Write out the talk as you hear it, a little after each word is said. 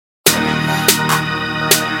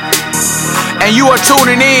And you are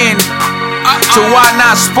tuning in to Why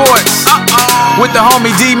Not Sports with the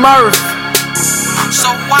homie D Murph.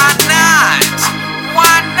 So why not?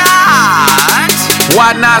 Why not?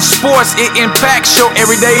 Why Not Sports, it impacts your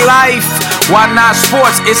everyday life. Why Not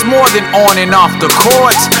Sports, it's more than on and off the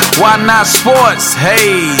court. Why Not Sports,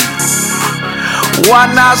 hey. Why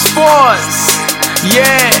Not Sports,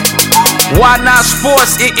 yeah. Why Not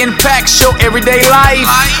Sports, it impacts your everyday life.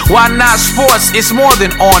 Why Not Sports, it's more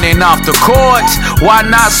than on and off the court. Why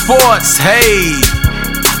Not Sports, hey.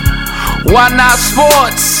 Why Not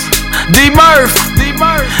Sports? D Murph,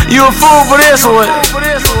 you a fool for this one.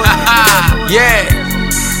 Yeah.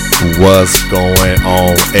 What's going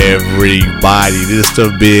on, everybody? This is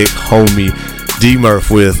the big homie D Murph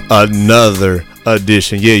with another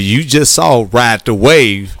edition. Yeah, you just saw Ride the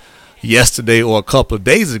Wave yesterday or a couple of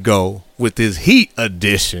days ago with this Heat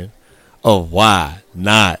edition of Why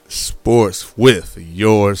Not Sports with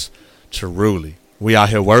yours truly. We out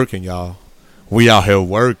here working, y'all. We out here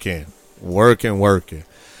working.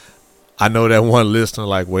 I know that one listener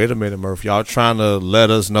like, wait a minute, Murph, y'all trying to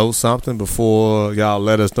let us know something before y'all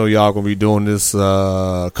let us know y'all gonna be doing this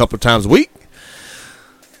a couple times a week?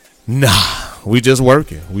 Nah, we just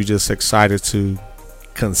working. We just excited to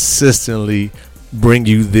consistently bring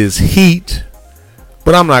you this heat,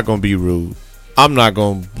 but I'm not gonna be rude. I'm not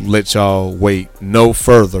gonna let y'all wait no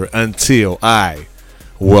further until I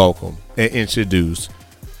welcome and introduce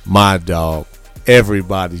my dog,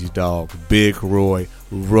 everybody's dog, Big Roy,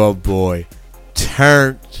 Rub Boy,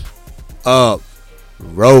 turned up,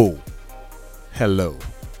 roll. Hello.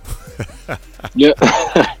 Yeah.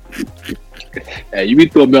 Hey, you be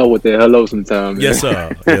throwing me out with that hello sometimes. Yes,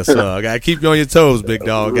 sir. Yes, sir. I gotta keep you on your toes, big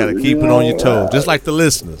dog. Gotta keep it on your toes, just like the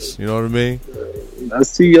listeners. You know what I mean? I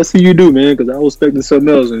see you do, man. Because I was expecting something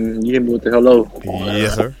else, and you hit me with the hello.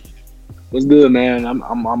 Yes, sir. What's good, man? I'm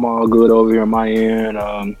all good over here on my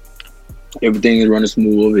end. Everything is running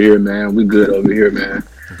smooth over here, man. We good over here, man.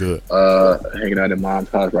 Good. Hanging out at mom's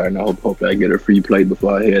house right now. Hopefully I get a free plate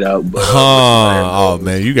before I head out. But, oh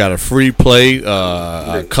man, you got a free plate.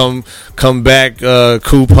 Come back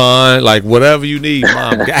coupon, like whatever you need.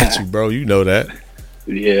 Mom got you, bro. You know that.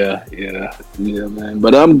 Yeah, man.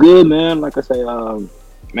 But I'm good, man. Like I say, man,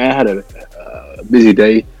 I had a busy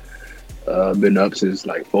day. Been up since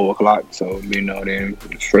like 4 o'clock, so then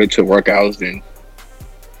straight to workouts, then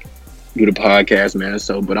do the podcast, man.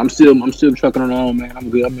 So, but I'm still trucking along, man. I'm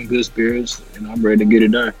good. I'm in good spirits, and I'm ready to get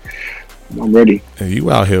it done. I'm ready. And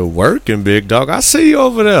you out here working, big dog. I see you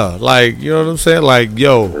over there. Like, you know what I'm saying? Like,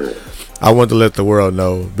 yo, I want to let the world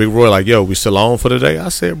know. Big Roy, like, yo, we still on for the day? I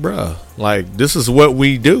said, bruh, like, this is what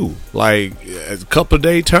we do. Like, a couple of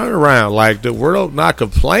day turnaround. Like, the world not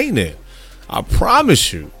complaining. I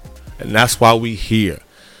promise you. And that's why we here.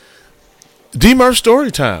 D-Murph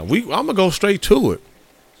story time. I'm gonna go straight to it.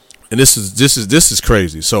 And this is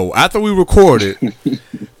crazy. So after we recorded,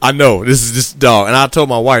 I know this dog, and I told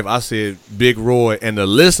my wife, I said, Big Roy and the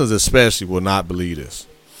listeners especially will not believe this.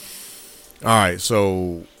 All right,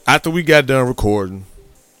 so after we got done recording,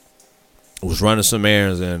 I was running some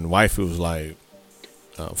errands, and wifey was like,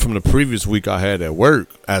 from the previous week I had at work,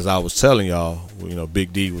 as I was telling y'all, you know,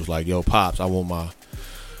 Big D was like, yo, Pops, I want my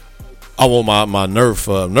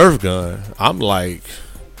Nerf gun. I'm like,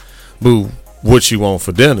 boo, what you want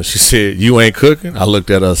for dinner? She said, you ain't cooking? I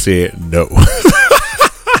looked at her and said, no.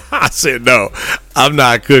 I said, no, I'm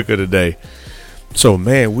not cooking today. So,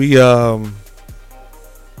 man, we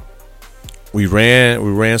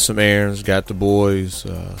ran some errands, got the boys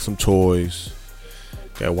some toys,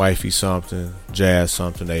 got wifey something, Jazz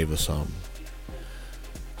something, Ava something.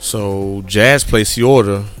 So, Jazz placed the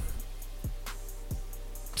order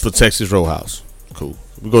for Texas Roadhouse. Cool.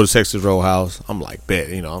 We go to Texas Roadhouse. I'm like, bet,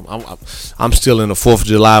 you know, I'm still in the 4th of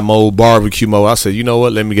July mode, barbecue mode. I said, you know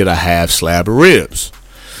what? Let me get a half slab of ribs.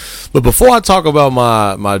 But before I talk about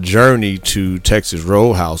my journey to Texas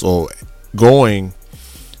Roadhouse or going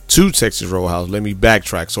to Texas Roadhouse, let me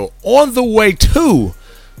backtrack. So on the way to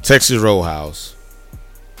Texas Roadhouse,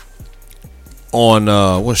 on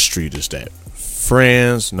what street is that?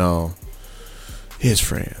 Friends? No, his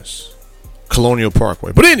friends. Colonial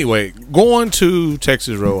Parkway. But anyway, going to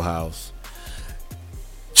Texas Roadhouse,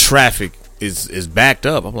 traffic is backed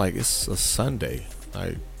up. I'm like, it's a Sunday.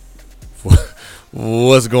 Like,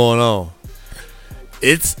 what's going on?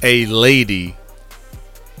 It's a lady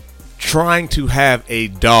trying to have a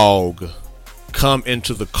dog come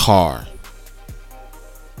into the car.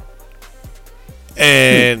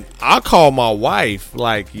 And I called my wife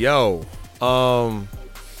like, yo,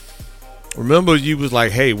 remember you was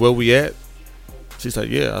like, hey, where we at? She's like,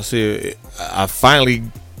 yeah. I said, I finally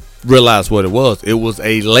realized what it was. It was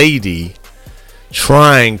a lady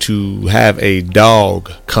trying to have a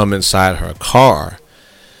dog come inside her car.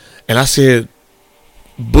 And I said,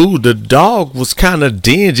 boo, the dog was kind of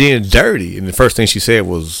dingy and dirty. And the first thing she said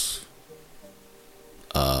was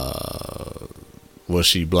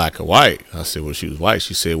she black or white? I said, well, she was white.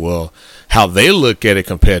 She said, well, how they look at it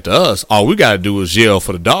compared to us, all we got to do is yell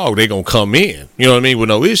for the dog. They going to come in. You know what I mean? With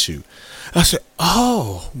no issue. I said,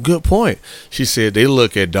 oh, good point. She said they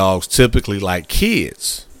look at dogs typically like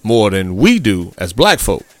kids more than we do as black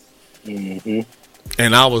folk. Mm-hmm.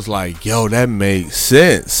 And I was like, yo, that makes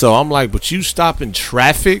sense. So I'm like, but you stop in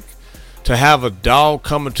traffic to have a dog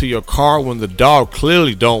come into your car when the dog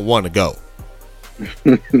clearly don't want to go.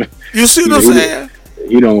 You see what I'm saying?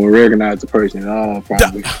 You don't recognize the person at all,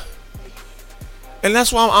 probably. And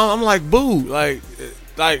that's why I'm like, boo, like,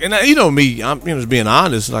 and you know me, I'm just being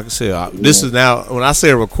honest. Like I said, this is now when I say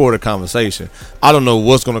a recorded conversation, I don't know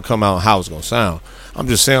what's gonna come out and how it's gonna sound. I'm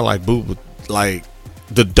just saying, like, boo, like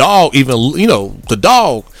the dog, even the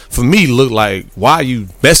dog for me looked like, why are you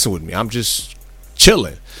messing with me? I'm just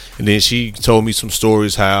chilling. And then she told me some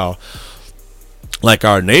stories how, like,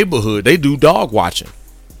 our neighborhood, they do dog watching.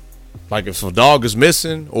 Like, if a dog is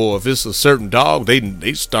missing or if it's a certain dog,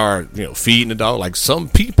 they start, feeding the dog. Like, some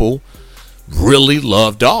people really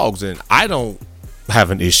love dogs, and I don't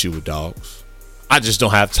have an issue with dogs. I just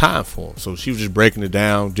don't have time for them. So she was just breaking it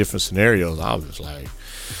down, different scenarios. I was just like,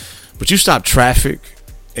 but you stop traffic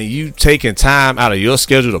and you taking time out of your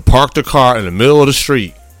schedule to park the car in the middle of the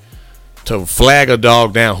street to flag a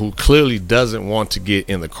dog down who clearly doesn't want to get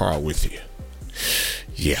in the car with you.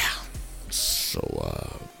 Yeah.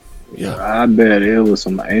 So, yeah. I bet it was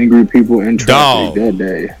some angry people in traffic that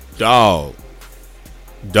day. Dog.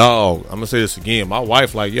 I'm gonna say this again. My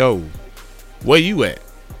wife like, yo, where you at?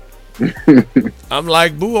 I'm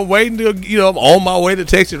like, boo, I'm waiting to, I'm on my way to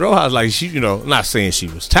Texas Roadhouse. Like, she, I'm not saying she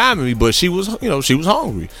was timing me, but she was, she was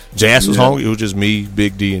hungry. Jazz was hungry. It was just me,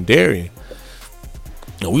 Big D, and Darian.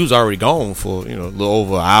 And we was already gone for, a little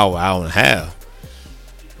over an hour and a half.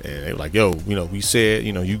 And they were like, yo, we said,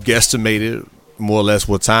 you guesstimated more or less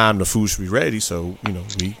what time the food should be ready. So,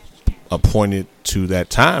 we appointed to that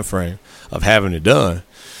time frame of having it done.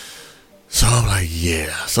 So I'm like,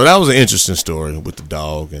 yeah. So that was an interesting story with the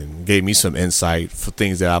dog and gave me some insight for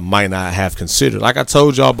things that I might not have considered. Like I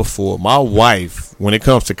told y'all before, my wife, when it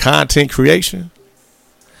comes to content creation,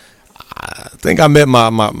 I think I met my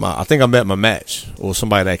match, or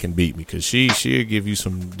somebody that can beat me, because she'll give you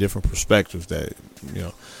some different perspectives that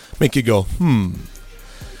make you go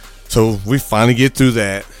So we finally get through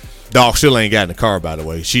that. Dog still ain't got in the car, by the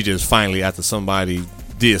way. She just finally, after somebody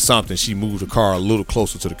did something, she moved the car a little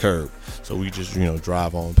closer to the curb. So we just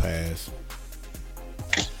drive on past,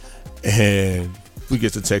 and we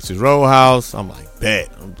get to Texas Roadhouse. I'm like,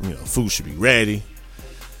 bet, food should be ready.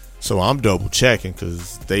 So I'm double checking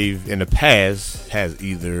because they've in the past has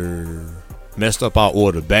either messed up our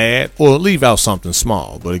order bad or leave out something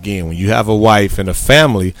small. But again, when you have a wife and a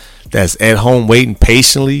family that's at home waiting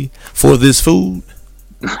patiently for this food,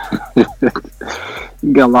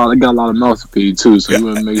 you got a lot of mouths to feed too. So you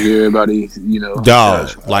want to make sure everybody,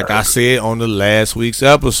 dog. Like I said on the last week's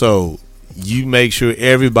episode, you make sure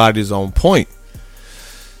everybody's on point.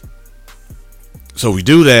 So we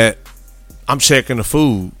do that. I'm checking the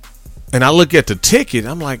food. And I look at the ticket,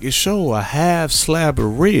 I'm like, it show a half slab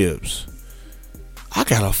of ribs. I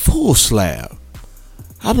got a full slab.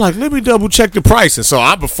 I'm like, let me double check the price. And so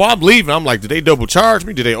before I'm leaving, I'm like, did they double charge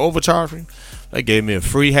me? Did they overcharge me? They gave me a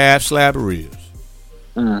free half slab of ribs.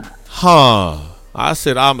 I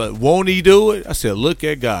said, won't he do it? I said, look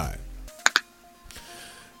at God.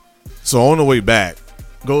 So on the way back,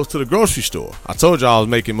 goes to the grocery store. I told y'all I was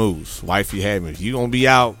making moves. Wifey had me. You gonna be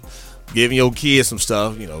out giving your kids some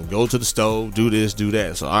stuff, go to the stove, do this, do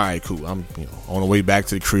that. So, all right, cool. I'm, on the way back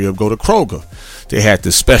to the crib, go to Kroger. They had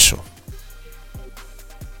this special.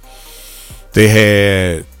 They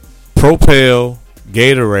had Propel,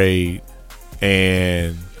 Gatorade,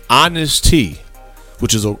 and Honest Tea,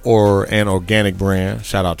 which is an organic brand.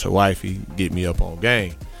 Shout out to Wifey, get me up on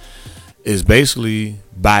game. Is basically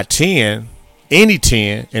buy 10, any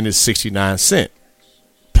 10, and it's 69 cents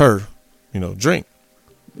per, drink.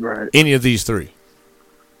 Right. Any of these three.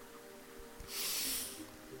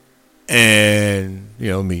 And,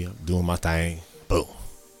 me, I'm doing my thing. Boom.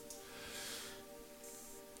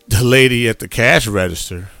 The lady at the cash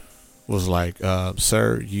register was like,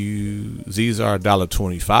 sir, these are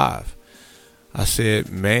 $1.25. I said,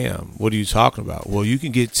 ma'am, what are you talking about? Well, you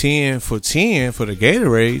can get 10 for the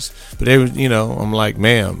Gatorades, but I'm like,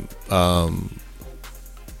 ma'am, I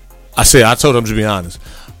told them to be honest.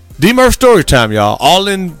 D-Murph story time, y'all. All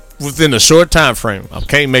within a short time frame. I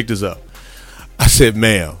can't make this up. I said,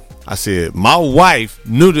 ma'am. I said, my wife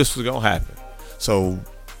knew this was going to happen. So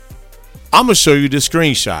I'm going to show you the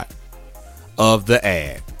screenshot of the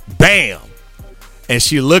ad. Bam. And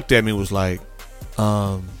she looked at me and was like,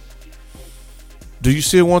 do you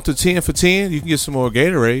still want the 10 for 10? You can get some more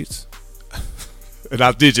Gatorades. And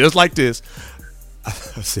I did just like this.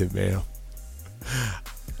 I said, ma'am,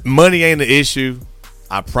 money ain't an issue.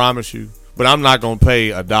 I promise you. But I'm not going to pay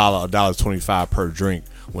 $1.25 per drink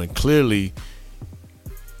when clearly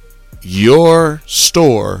your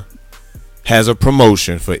store has a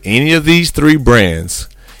promotion for any of these 3 brands,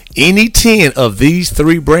 any 10 of these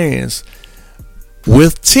 3 brands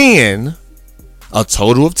with 10, a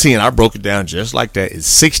total of 10. I broke it down just like that. It's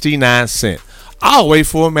 69 cents. I'll wait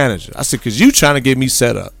for a manager. I said, because you trying to get me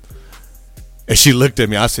set up. And she looked at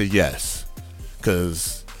me. I said, yes.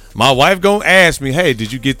 Because my wife going to ask me, hey,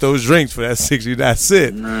 did you get those drinks for that 69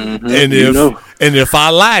 cents? Mm-hmm. And if I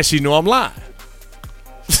lie, she know I'm lying.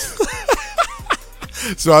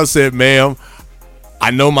 So I said, ma'am, I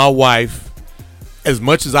know my wife. As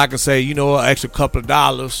much as I can say, an extra couple of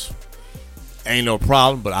dollars ain't no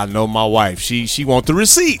problem, but I know my wife. She want the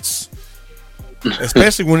receipts,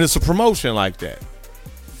 especially when it's a promotion like that.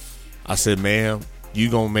 I said, ma'am, you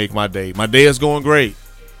gonna make my day. My day is going great.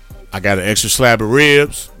 I got an extra slab of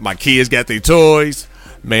ribs. My kids got their toys.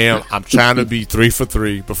 Ma'am, I'm trying to be 3 for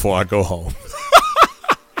 3 before I go home.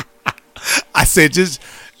 I said, just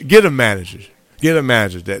get a manager. Get a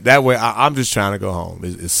manager. That way, I'm just trying to go home.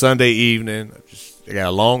 It's Sunday evening. I got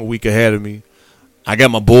a long week ahead of me. I got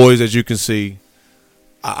my boys, as you can see.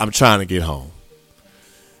 I'm trying to get home.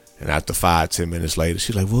 And after 5-10 minutes later,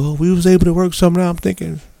 she's like, well, we was able to work something out. I'm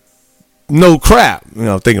thinking, no crap.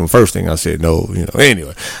 Thinking the first thing I said, no,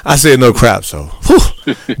 Anyway, I said no crap. So,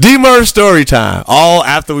 D-Murph story time. All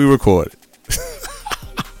after we recorded.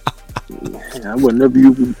 I would never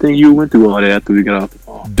even think you went through all that after we got off the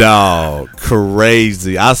phone. Dog,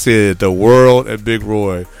 crazy. I said the world and Big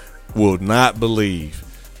Roy will not believe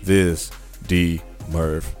this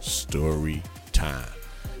D-Murph story time.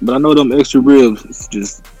 But I know them extra ribs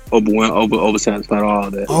just oversatisfied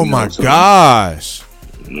all that. Oh my gosh.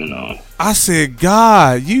 You I said,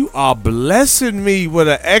 God, you are blessing me with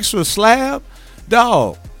an extra slab?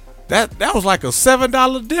 Dog, that was like a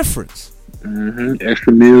 $7 difference. Mm-hmm.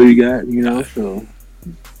 Extra meal you got, so.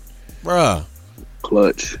 Bruh.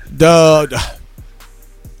 Clutch. Duh.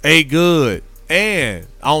 Ate good. And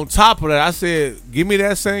on top of that, I said, give me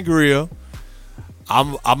that sangria.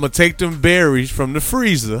 I'm going to take them berries from the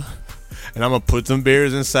freezer, and I'm going to put them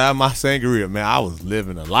berries inside my sangria. Man, I was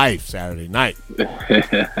living a life Saturday night. They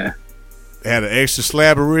had an extra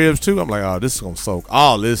slab of ribs, too. I'm like, oh, this is going to soak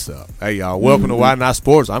all this up. Hey, y'all, welcome to Why Not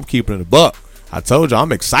Sports. I'm keeping it a buck. I told you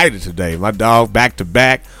I'm excited today. My dog back to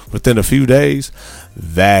back within a few days.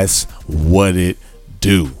 That's what it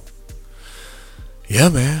do. Yeah,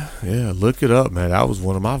 man. Yeah, look it up, man. That was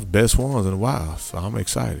one of my best ones in a while. So I'm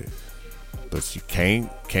excited. But you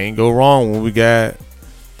can't go wrong when we got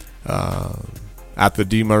after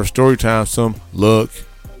D-Murph story time. Some look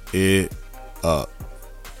it up.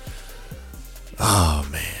 Oh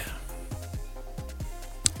man,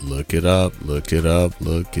 look it up. Look it up.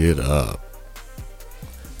 Look it up.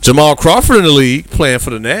 Jamal Crawford in the league playing for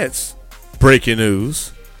the Nets. Breaking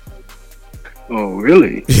news. Oh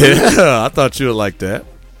really? Yeah, I thought you would like that.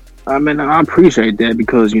 I mean, I appreciate that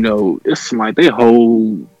because it's like they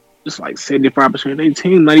hold. It's like 75% of their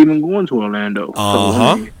team not even going to Orlando.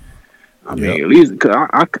 Uh-huh. I mean, at least because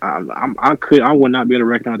I would not be able to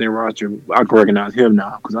recognize their roster. I can recognize him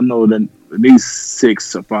now because I know that at least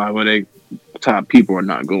 6 or 5 of their top people are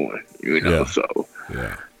not going. Yeah. So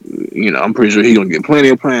yeah. I'm pretty sure he's gonna get plenty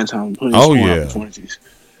of playing time. Oh yeah. Opportunities.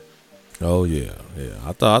 Oh yeah. Yeah.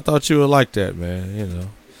 I thought you would like that, man.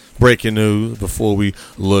 Breaking news before we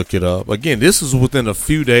look it up. Again, this is within a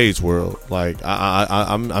few days, world. Like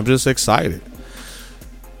I'm just excited.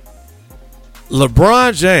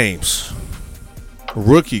 LeBron James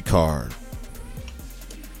rookie card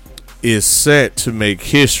is set to make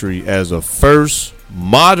history as a first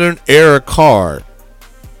modern era card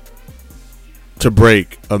to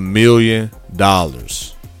break $1 million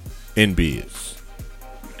in bids.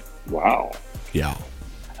 Wow. Yeah.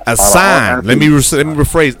 A signed, let me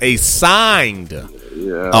rephrase, a signed,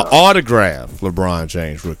 autographed LeBron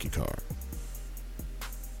James rookie card.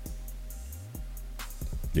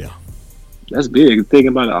 Yeah. That's big. Thinking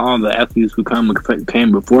about all the athletes who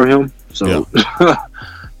came before him. So,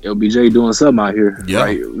 LBJ doing something out here. Yeah.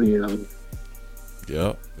 Right?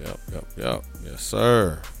 Yep. Yes,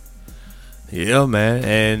 sir. Yeah, man.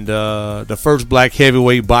 And the first black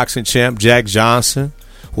heavyweight boxing champ, Jack Johnson,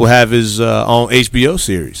 will have his own HBO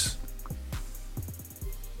series.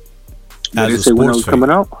 Did as they a say when it sports was fan. coming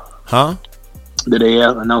out? Huh? Did they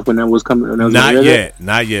announce when that was coming? When that was Not gonna air yet,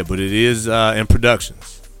 not yet, but it is in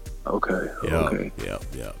productions. that? Okay. Yep, Okay. yep.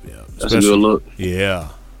 That's a good look. Yeah.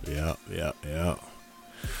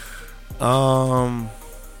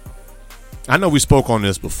 I know we spoke on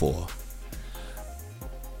this before,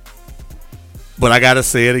 but I gotta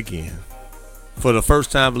say it again. For the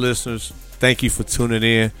first time listeners, thank you for tuning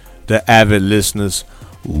in. The avid listeners,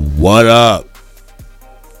 what up?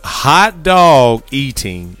 Hot dog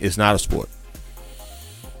eating is not a sport.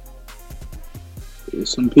 There's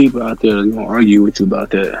some people out there that gonna argue with you about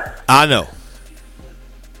that. I know.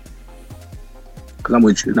 Because I'm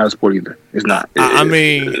with you. It's not a sport either. It's not. I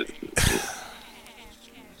mean,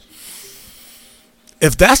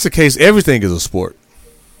 if that's the case, everything is a sport.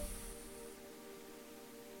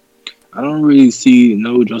 I don't really see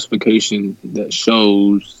no justification that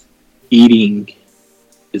shows eating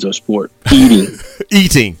is a sport.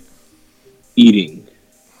 Eating.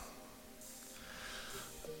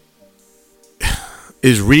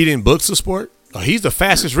 Is reading books a sport? Oh, he's the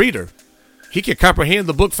fastest reader. He can comprehend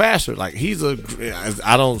the book faster. Like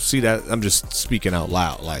I don't see that. I'm just speaking out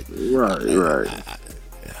loud. Like Right.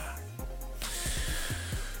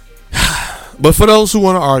 But for those who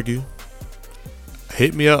want to argue,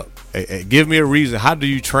 hit me up. Hey, give me a reason. How do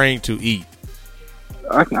you train to eat?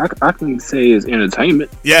 I can say it's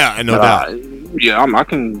entertainment. Yeah, no doubt. I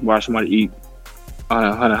can watch somebody eat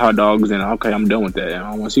 100 hot dogs and okay, I'm done with that. I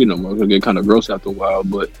don't want to see it no more. It'll get kind of gross after a while.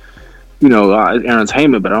 But it's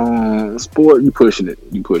entertainment. But on sport, you pushing it.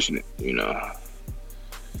 Yeah.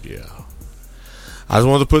 I just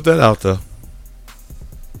wanted to put that out there.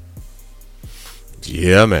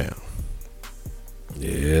 Yeah, man.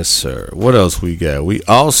 Yes, sir. What else we got? We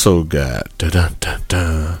also got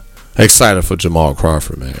excited for Jamal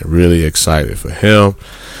Crawford, man. Really excited for him.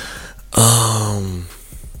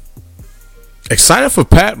 Excited for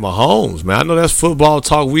Pat Mahomes, man. I know that's football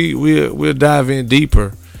talk. We'll dive in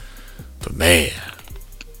deeper. But man,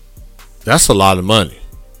 that's a lot of money.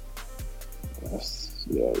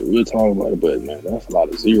 We'll talk about it, but man, that's a lot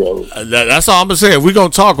of zeros. That's all I'm gonna say. We're gonna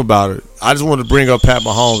talk about it. I just want to bring up Pat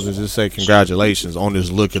Mahomes and just say congratulations on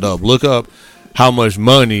this. Look it up. Look up how much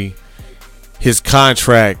money his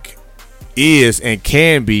contract is and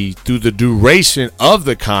can be through the duration of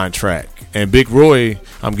the contract. And Big Roy,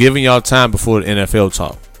 I'm giving y'all time before the NFL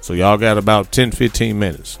talk. So y'all got about 10, 15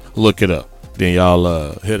 minutes. Look it up. Then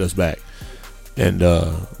y'all hit us back and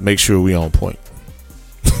make sure we on point.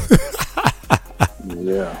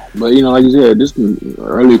 Yeah, but like you said, just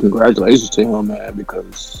early congratulations to him, man,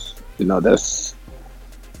 because that's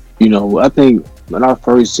I think when I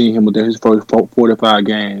first seen him within his first 45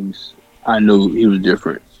 games, I knew he was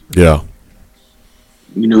different. Yeah,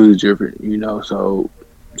 he was different. So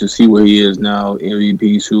to see where he is now,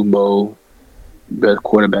 MVP, Super Bowl, best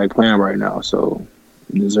quarterback playing right now, so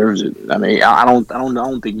he deserves it. I mean, I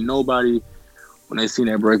don't think nobody when they seen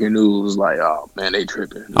that breaking news was like, oh man, they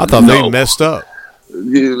tripping. I thought they messed up.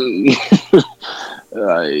 When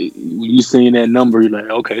you seeing that number, you're like,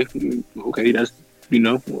 okay, that's I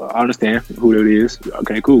understand who it is.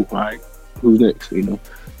 Okay, cool. All right, who's next?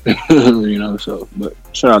 So, but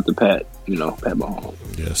shout out to Pat. Pat Mahomes.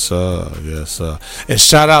 Yes, sir. And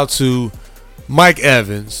shout out to Mike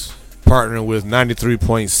Evans, partnering with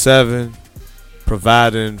 93.7,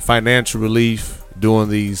 providing financial relief during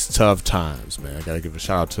these tough times. Man, I gotta give a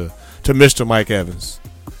shout out to Mr. Mike Evans.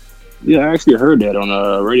 Yeah, I actually heard that on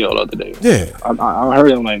the radio the other day. Yeah. I heard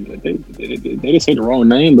it. I'm like, they didn't say the wrong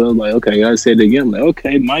name, but I was like, okay, I said it again. I'm like,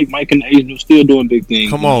 okay, Mike and Asian still doing big things.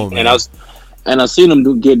 Come on, man. And I seen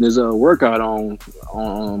him getting his workout on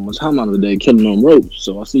what's how long of the day, killing them ropes.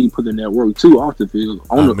 So I see you putting that work too off the field.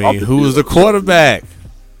 Who was the quarterback?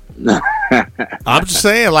 I'm just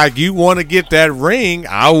saying, like, you want to get that ring,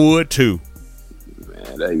 I would too.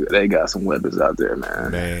 Man, they got some weapons out there,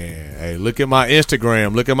 man. Man, hey, look at my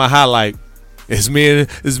Instagram. Look at my highlight. It's me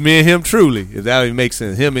and him truly. If that even makes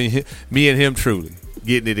sense. Me and him truly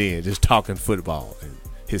getting it in, just talking football in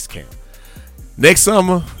his camp. Next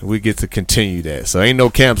summer we get to continue that. So ain't no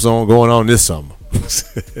camp zone going on this summer.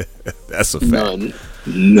 That's a fact.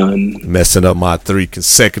 None. Messing up my 3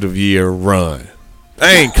 consecutive year run.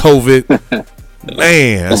 Ain't COVID.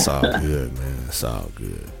 Man, that's all good, man. That's all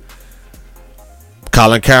good.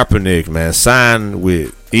 Colin Kaepernick, man, signed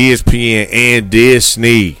with ESPN and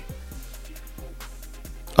Disney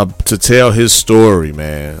to tell his story,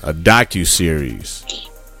 man. A docu-series.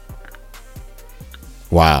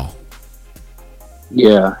 Wow.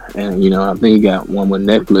 Yeah, and I think he got one with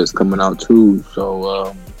Netflix coming out too.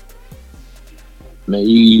 So, man,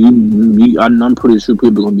 I'm pretty sure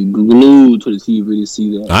people are gonna be glued to the TV to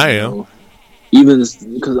see that. I am. even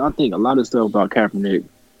because I think a lot of stuff about Kaepernick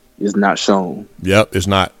is not shown. Yep, it's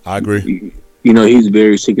not. I agree. You know, he's a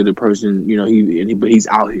very secretive person. You know, but he's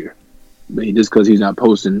out here. But just because he's not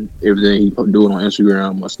posting everything he's doing on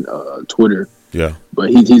Instagram or Twitter. Yeah. But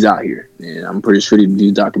he's out here. And I'm pretty sure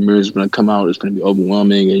these documentaries are going to come out. It's going to be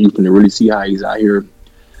overwhelming. And you're going to really see how he's out here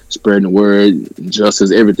spreading the word,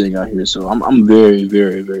 justice, everything out here. So I'm very,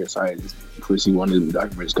 very, very excited to see one of the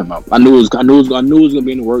documentaries come out. I knew it was going to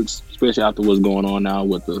be in the works, especially after what's going on now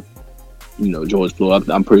with the, George Floyd.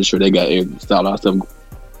 I'm pretty sure they got a lot of stuff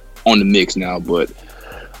on the mix now, but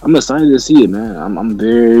I'm excited to see it, man. I'm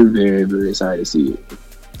very, very, very excited to see it.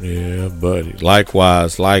 Yeah, buddy.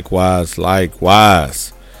 Likewise.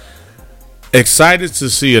 Excited to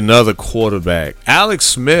see another quarterback. Alex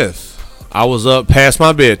Smith. I was up past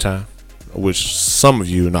my bedtime, which some of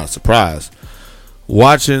you are not surprised,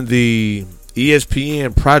 watching the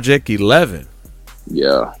ESPN Project 11.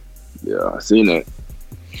 Yeah, I seen it.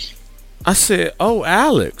 I said, "Oh,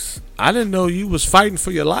 Alex, I didn't know you was fighting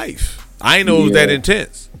for your life. I didn't know it was that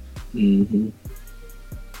intense." Mm-hmm.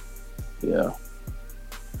 Yeah.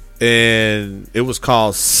 And it was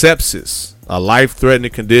called sepsis, a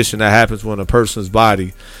life-threatening condition that happens when a person's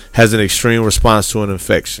body has an extreme response to an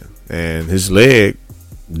infection. And his leg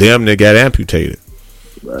damn near got amputated.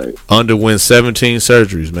 Right. Underwent 17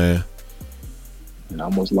 surgeries, man. And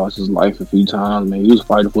almost lost his life a few times, man. He was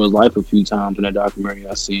fighting for his life a few times in that documentary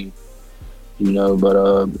I seen.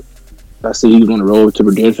 But I see he was on the road to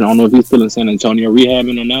redemption. I don't know if he's still in San Antonio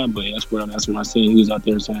rehabbing or not, but that's when I seen he was out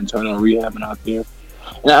there in San Antonio rehabbing out there.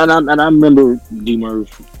 And I remember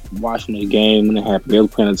D-Murph watching the game when it happened. They were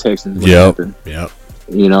playing the Texans. Yep. And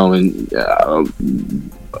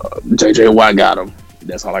JJ Watt got him.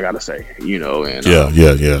 That's all I gotta say. And Yeah.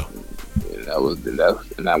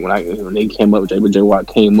 When they came up, JJ Watt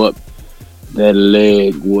came up. That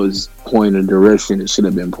leg was pointing a direction it should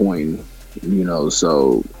have been pointing.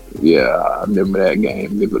 So yeah, I remember that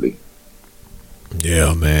game vividly.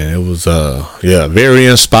 Yeah, man. It was very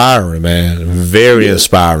inspiring, man. Very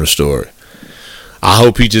inspiring story. I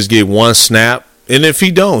hope he just get one snap. And if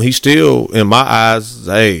he don't, he's still, in my eyes,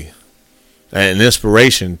 an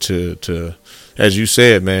inspiration to as you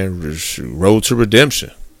said, man, road to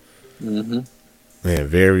redemption. Mm-hmm. Man,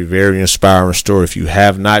 very, very inspiring story. If you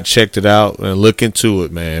have not checked it out, and look into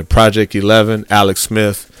it, man. Project 11, Alex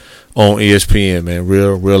Smith on ESPN, man.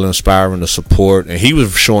 Real inspiring to support. And he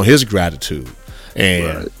was showing his gratitude.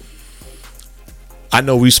 And right. I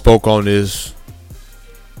know we spoke on this,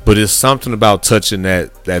 but it's something about touching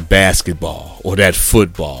that basketball or that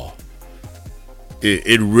football.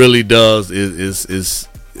 It really does. It's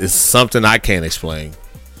something I can't explain.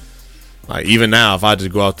 Like even now, if I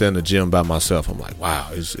just go out there in the gym by myself, I'm like, wow,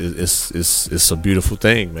 it's a beautiful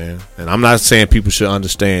thing, man. And I'm not saying people should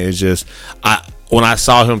understand. It's just when I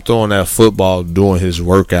saw him throwing that football doing his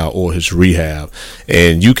workout or his rehab,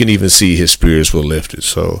 and you can even see his spirits were lifted.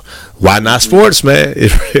 So why not sports, man?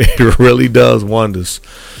 It really does wonders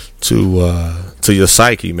to your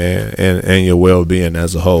psyche, man, and your well-being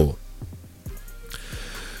as a whole.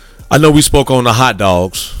 I know we spoke on the hot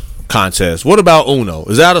dogs contest. What about Uno?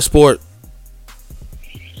 Is that a sport?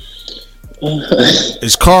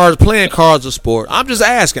 Is playing cards a sport? I'm just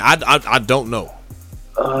asking. I don't know.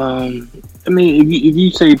 I mean, if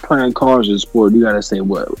you say playing cards is a sport, you gotta say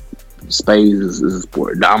what? Spades is a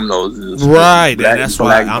sport. Dominoes is a sport. Right. That's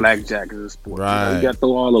why blackjack is a sport. Right. You got to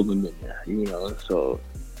throw all of them in there. So,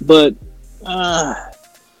 but I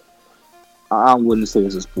wouldn't say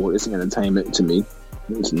it's a sport. It's entertainment to me.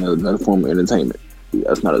 It's another form of entertainment.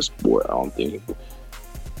 That's not a sport, I don't think.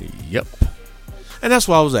 Yep. And that's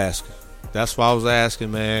why I was asking.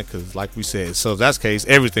 Man, because like we said, so if that's the case,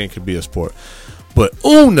 everything could be a sport. But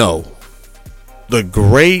Uno, the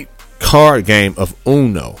great card game of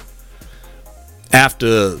Uno,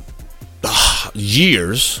 after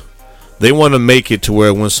years, they want to make it to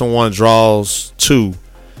where when someone draws two,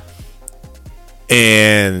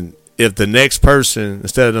 and if the next person,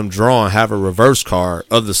 instead of them drawing, have a reverse card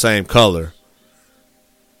of the same color,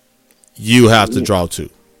 you have to draw two.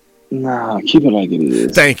 Nah, keep it like it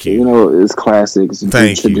is. Thank you. It's classics.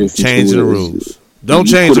 Thank you. Changing the rules. Don't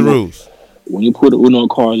change the rules. When you put the Uno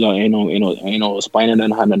cards out, ain't no explaining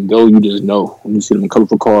nothing how to go. You just know. When you see them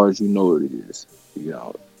colorful cards, you know what it is.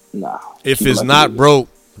 Nah. If it's not broke,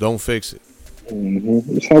 don't fix it.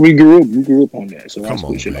 Mm-hmm. That's how we grew up. We grew up on that. So come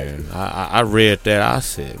on, man. I read that. I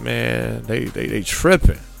said, man, they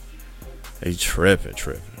tripping. They tripping.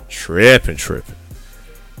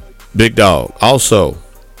 Big dog. Also,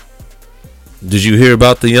 did you hear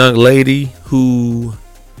about the young lady who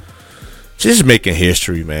Just making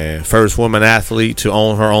history, man. First woman athlete to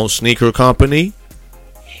own her own sneaker company.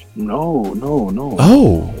 No.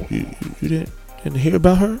 Oh, you didn't hear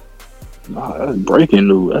about her? Nah, that's breaking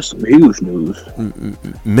news. That's some huge news.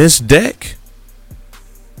 Miss Deck.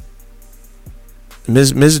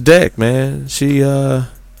 Miss Deck, man. She was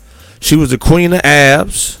the queen of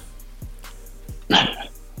abs.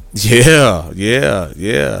 Yeah.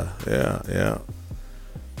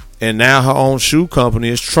 And now her own shoe company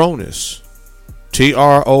is Tronus.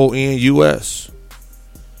 Tronus.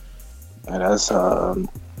 And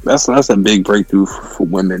that's a big breakthrough for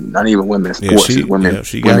women. Not even women in sports. Yeah, women.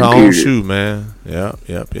 She got her own shoe, man. Yep.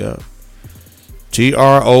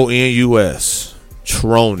 Tronus.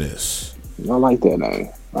 Tronus. I like that name.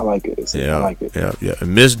 I like it. Yeah, I like it. Yeah.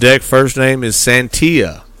 And Miss Deck first name is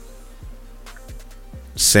Santia.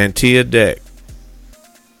 Santia Deck.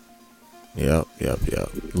 Yep.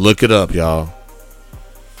 Look it up, y'all.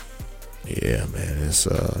 Yeah, man, it's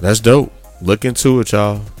that's dope. Look into it,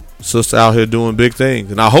 y'all. Sister out here doing big things,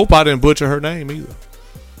 and I hope I didn't butcher her name either.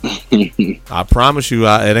 I promise you,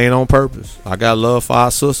 it ain't on purpose. I got love for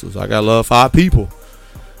our sisters. I got love for our people.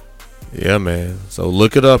 Yeah, man. So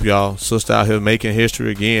look it up, y'all. Sister out here making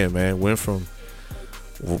history again, man. Went from,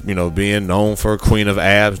 being known for a queen of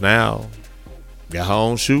abs, now got her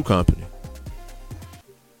own shoe company.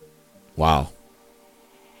 Wow.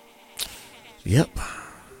 Yep.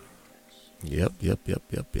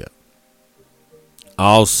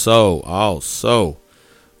 Also,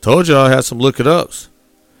 told y'all I had some look it ups.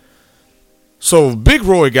 So Big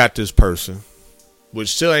Roy got this person, which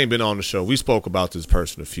still ain't been on the show. We spoke about this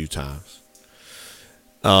person a few times.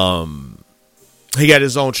 He got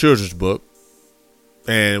his own children's book,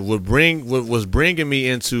 and what was bringing me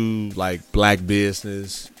into like black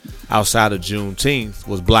business outside of Juneteenth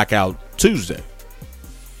was Blackout Tuesday.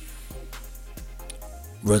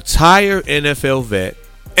 Retired NFL vet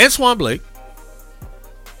Antoine Blake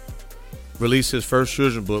released his first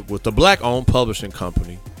children's book with the black-owned publishing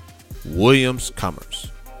company Williams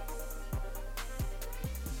Commerce.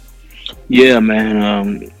 Yeah,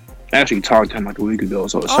 man. I actually talked to him like a week ago.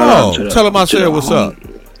 So tell him I said what's up.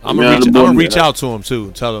 I'm gonna reach out to him too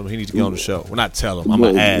and tell him he needs to get on the show. Well, not tell him. I'm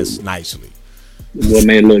gonna ask nicely. Well,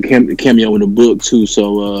 man, look, cameo in the book too.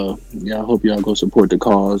 So, I hope y'all go support the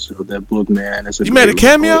cause of that book, man. You made a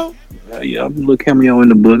cameo? Yeah, I'm a little cameo in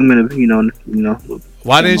the book.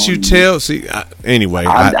 Why didn't you tell? See, anyway,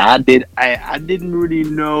 I didn't really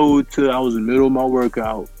know till I was in the middle of my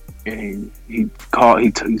workout, and he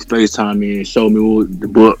FaceTimed me and showed me the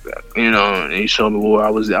book, and he showed me where I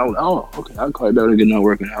was. Oh, okay, I'll call you back to get not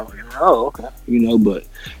working out. Oh, okay, but.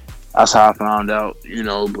 That's how I found out,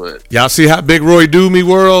 but... Y'all see how Big Roy do me,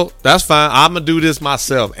 world? That's fine. I'm going to do this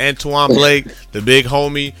myself. Antoine Blake, the big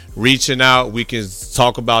homie, reaching out. We can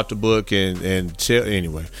talk about the book and chill.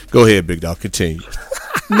 Anyway, go ahead, Big Dog. Continue.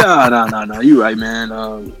 No. You right, man.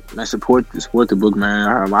 I support the book,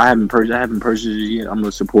 man. I haven't purchased it yet. I'm going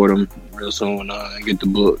to support them real soon and get the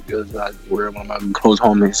book because I wear one of my close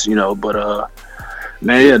homies, But,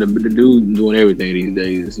 man, yeah, the dude doing everything these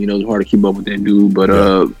days. It's hard to keep up with that dude, but...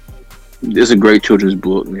 It's a great children's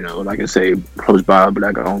book, like I say, close by a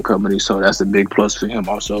black-owned company, so that's a big plus for him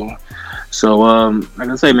also. So, like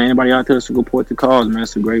I say, man, anybody out there to support the cause, man,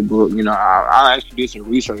 it's a great book. I actually did some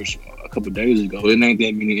research a couple of days ago. There ain't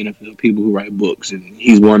that many NFL people who write books, and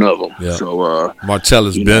he's one of them. Yeah. So,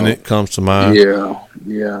 Martellus Bennett comes to mind. Yeah.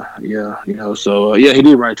 So, he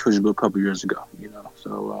did write a children's book a couple of years ago,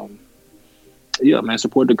 So, yeah, man,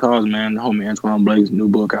 support the cause, man. The homie Antoine Blake's new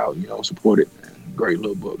book out, support it, man. Great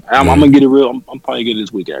little book. I'm gonna get it I'm probably get it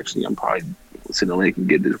this week. Actually, I'm probably sitting the lake and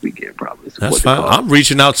get it this weekend. Probably. That's fine. I'm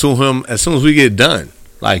reaching out to him as soon as we get done.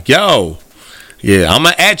 Like, yo, yeah, I'm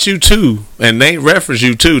gonna at you too, and Nate reference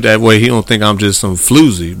you too. That way, he don't think I'm just some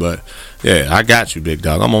floozy. But yeah, I got you, big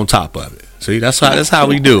dog. I'm on top of it. See, that's how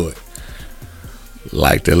we do it.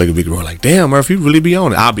 Like that. Look at Big Roy. Like, damn, Murphy, you really be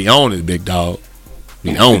on it. I'll be on it, big dog.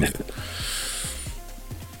 Be on it.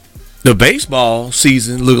 The baseball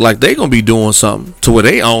season look like they gonna be doing something to where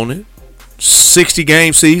they own it. 60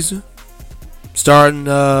 game season starting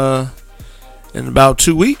in about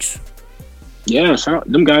 2 weeks. Yeah, so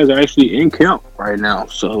them guys are actually in camp right now.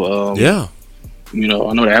 So yeah, I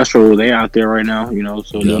know the Astros, they out there right now.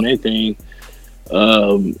 So doing their thing.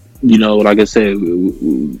 Like I said,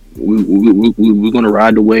 we're gonna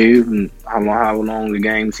ride the wave, and how long the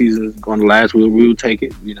game season is gonna last, we'll take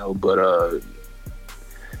it. But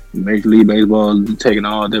Major League Baseball is taking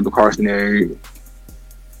all the precautionary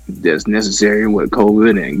that's necessary with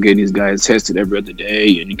COVID and getting these guys tested every other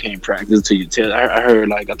day, and you can't practice till you test. I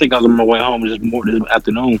heard, I think I was on my way home this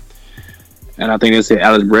afternoon, And I think they said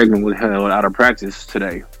Alex Bregman was held out of practice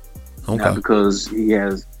today. Okay. Not because he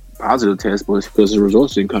has positive tests, but it's because his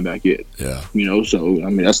results didn't come back yet. Yeah. You know, so I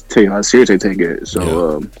mean that's tell you how serious they take it.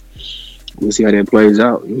 So we'll see how that plays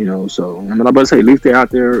out. You know, so I mean, I'm about to say at least they're out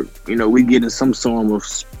there. You know, we getting some form of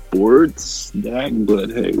sports, Dak, but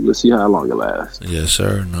hey, let's see how long it lasts. Yes,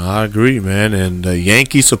 sir. No, I agree, man. And the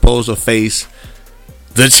Yankees supposed to face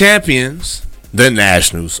the champions, the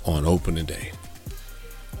Nationals, on opening day.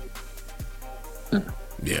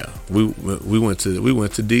 Yeah, we went to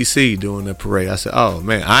DC doing the parade. I said, "Oh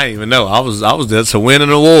man, I didn't even know I was there to win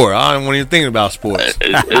an award. I didn't want even think about sports."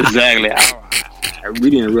 Exactly.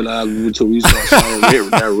 We didn't realize until we saw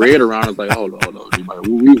that red around us. Like, hold on. Like,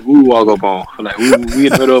 we walk up on like we in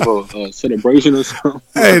the middle of a celebration or something.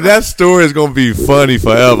 Hey, that story is gonna be funny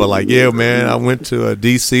forever. Like, yeah, man, I went to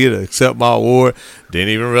DC to accept my award. Didn't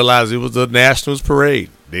even realize it was the Nationals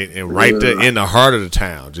parade, and right there in the heart of the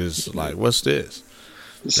town. Just like, what's this?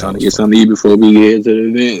 Trying to get something to eat before we get to the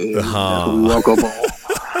event. We walk up on.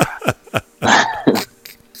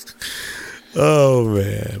 Oh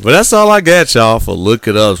man, but that's all I got, y'all, for Look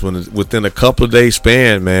It Up. Within a couple of days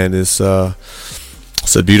span, man, it's a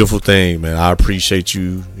beautiful thing, man. I appreciate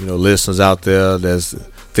you listeners out there that's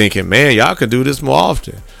thinking, man, y'all can do this more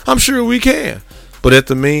often. I'm sure we can, but at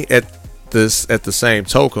the same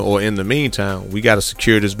token, or in the meantime, we got to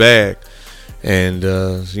secure this bag. And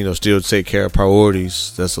still take care of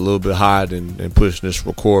priorities that's a little bit higher than pushing this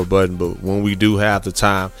record button. But when we do have the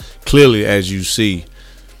time, clearly, as you see,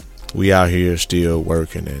 we out here still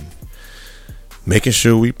working and making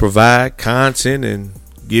sure we provide content and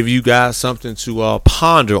give you guys something to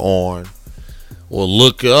ponder on, or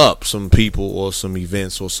look up some people or some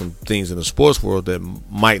events or some things in the sports world that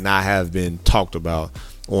might not have been talked about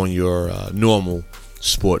on your normal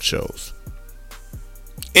sports shows.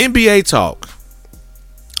 NBA talk.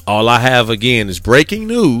 All I have again is breaking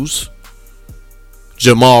news.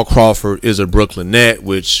 Jamal Crawford is a Brooklyn Net,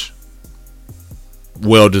 which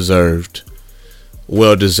well deserved,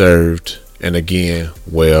 and again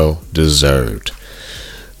well deserved.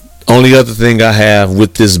 Only other thing I have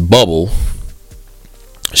with this bubble,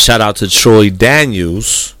 shout out to Troy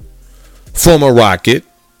Daniels, former Rocket,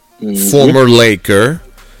 former Laker.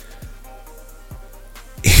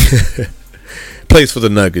 Plays for the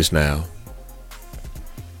Nuggets now.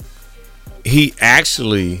 He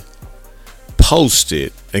actually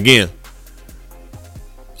posted, again,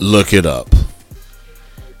 look it up.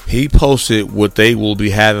 He posted what they will be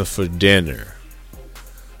having for dinner.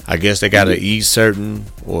 I guess they got to eat certain,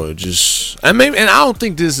 or just, and I don't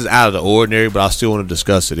think this is out of the ordinary, but I still want to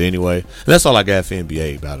discuss it anyway. And that's all I got for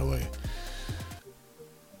NBA, by the way.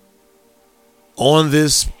 On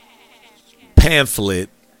this pamphlet,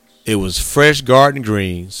 it was fresh garden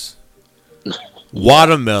greens,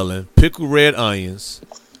 watermelon, pickled red onions,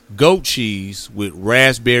 goat cheese with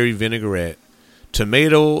raspberry vinaigrette,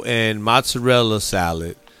 tomato and mozzarella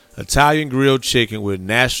salad, Italian grilled chicken with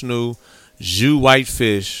national jus white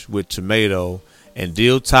fish with tomato, and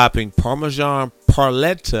dill topping Parmesan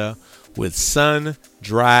parletta with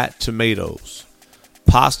sun-dried tomatoes,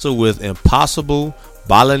 pasta with Impossible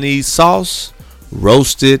Bolognese sauce,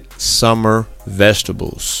 roasted summer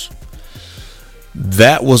vegetables.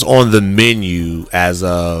 That was on the menu as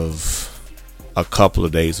of a couple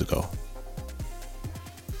of days ago.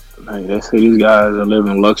 Hey, they say these guys are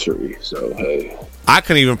living luxury, so hey. I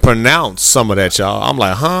couldn't even pronounce some of that, y'all. I'm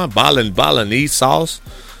like, Bolognese sauce?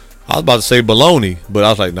 I was about to say bologna, but I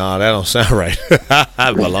was like, nah, that don't sound right.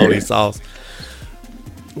 Bologna sauce.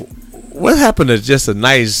 What happened to just a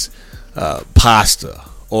nice pasta?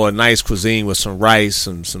 Or a nice cuisine with some rice,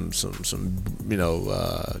 some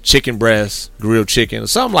chicken breast, grilled chicken, or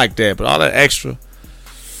something like that. But all that extra,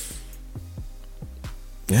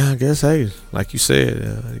 yeah, I guess, hey, like you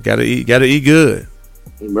said, gotta eat good.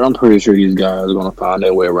 But I'm pretty sure these guys are gonna find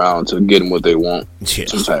their way around to getting what they want,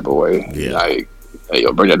 some type of way. Yeah. Like, hey,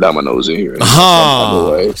 bring that Domino's in here.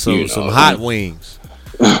 Some hot wings.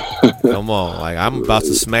 Come on, like I'm about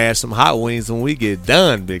to smash some hot wings when we get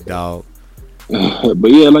done, big dog.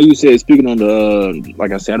 But yeah, like you said, speaking on the,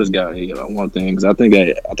 like I said, I just got one thing, because I think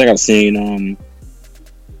I've seen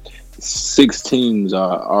 6 teams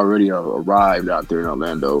already arrived out there in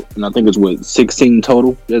Orlando, and I think it's 16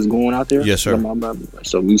 total that's going out there. Yes, sir.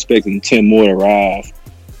 So we expecting 10 more to arrive,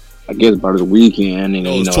 I guess, by this weekend. And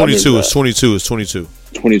it's 22. It's 22. It's 22.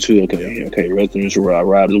 22. Okay. Residents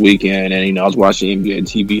arrived this weekend, and I was watching NBA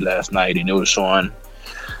TV last night, and it was showing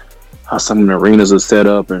how some of the arenas are set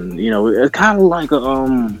up, and it's kind of like a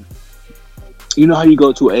how you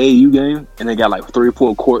go to an AAU game and they got like 3 or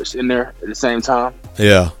 4 courts in there at the same time.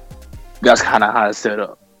 Yeah, that's kind of how it's set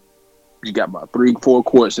up. you got about 3-4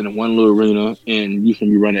 courts in one little arena, and you can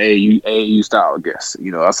be running AAU style, I guess.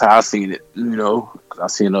 You know, that's how I seen it. You know, 'cause I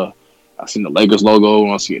seen the Lakers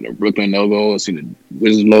logo, I seen the Brooklyn logo, I seen the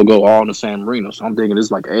Wizards logo, all in the same arena. So I'm thinking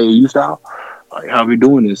it's like AAU style. Like, how we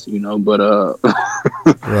doing this? You know, but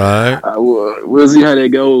right. We'll see how that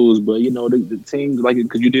goes. But you know, the teams, like,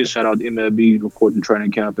 because you did shout out the MLB reporting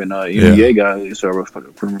training camp and NBA guys for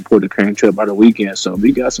report the training trip by the weekend. So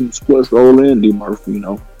we got some sports rolling, D Murphy. You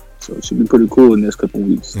know, so it should be pretty cool in this couple of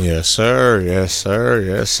weeks. Yes, sir. Yes, sir.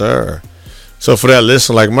 Yes, sir. So for that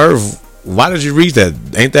listener, like Murph, why did you read that?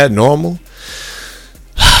 Ain't that normal?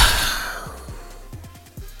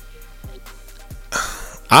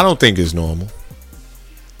 I don't think it's normal.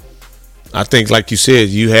 I think, like you said,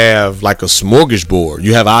 you have like a smorgasbord.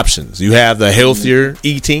 You have options. You have the healthier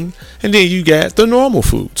eating, and then you got the normal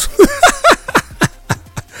foods.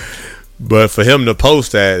 But for him to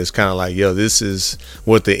post that, it's kind of like, yo, this is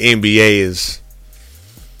what the NBA is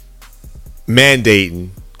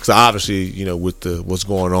mandating. Because obviously, you know, with what's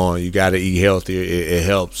going on, you got to eat healthier. It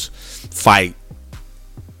helps fight.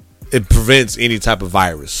 It prevents any type of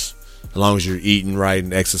virus as long as you're eating right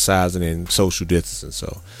and exercising and social distancing.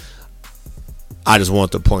 So I just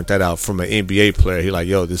want to point that out from an NBA player. He like,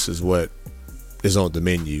 yo, this is what is on the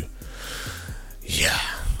menu. Yeah.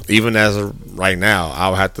 Even as of right now,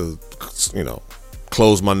 I'll have to, you know,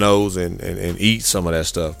 close my nose and eat some of that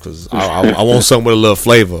stuff because I want something with a little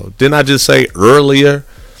flavor. Didn't I just say earlier,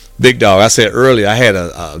 Big Dog? I said earlier I had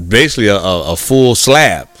basically a full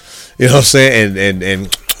slab. You know what I'm saying? And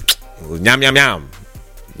yum yum yum.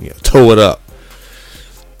 You know, toe it up.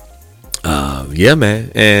 Yeah,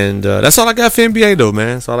 man. And that's all I got for NBA, though,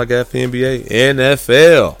 man. That's all I got for NBA.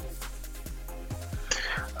 NFL.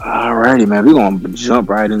 Alrighty, man. We're going to jump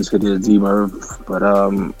right into this, D-Murph. But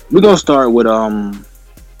we're going to start with kind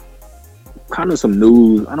of some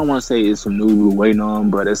news. I don't want to say it's some news we're waiting on,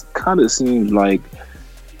 but it kind of seems like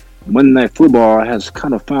Monday Night Football has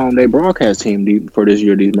kind of found a broadcast team for this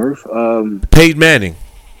year, D-Murph. Peyton Manning.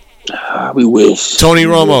 We wish. Tony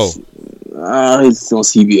Romo. It's on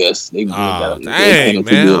CBS. Dang, man.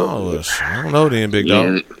 I don't know then, Big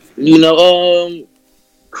Dog. You know,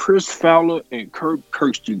 Chris Fowler and Kirk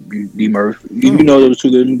Herbstreit, D. Murphy. You know those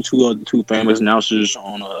two famous announcers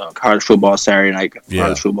on college football Saturday night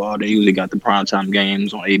college football. They usually got the primetime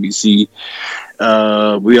games on ABC.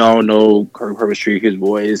 We all know Kirk Herbstreit, his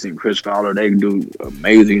voice, and Chris Fowler. They do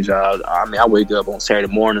amazing jobs. I mean, I wake up on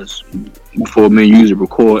Saturday mornings before me and usually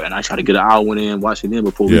record, and I try to get an hour in watching them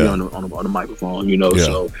before we get on the microphone. You know,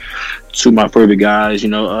 so two of my favorite guys. You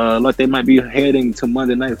know, like they might be heading to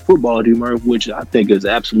Monday Night Football, D. Murph, which I think is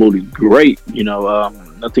absolutely great. You know,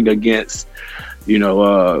 nothing against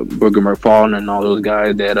Booger McFarland and all those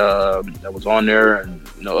guys that was on there, and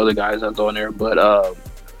other guys that's on there, but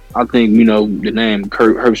I think the name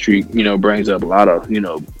Kirk Herbstreit brings up a lot of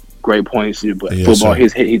great points. But football,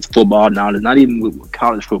 his football knowledge, not even with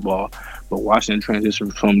college football, but watching the transition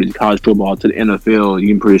from the college football to the NFL,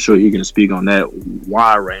 I'm pretty sure you can speak on that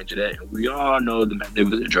wide range of that. And we all know the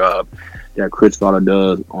magnificent job that Chris Fowler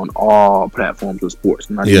does on all platforms of sports.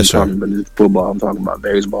 I'm not even talking about just football. I'm talking about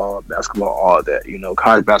baseball, basketball, all of that.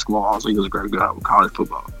 College basketball also, he does a great job with college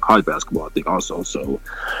football, college basketball, I think also. So,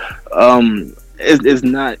 it's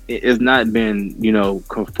not been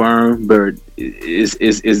confirmed, but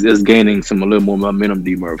it's gaining a little more momentum,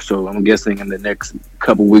 D-Murph. So I'm guessing in the next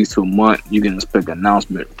couple weeks to a month, you can expect an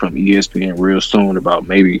announcement from ESPN real soon about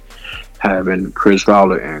maybe having Chris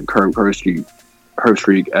Fowler and Kirk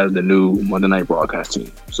Herbstreit as the new Monday Night broadcast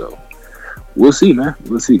team. So we'll see, man.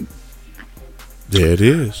 We'll see. There it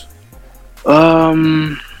is.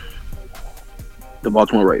 The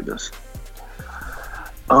Baltimore Ravens.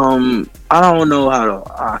 I don't know how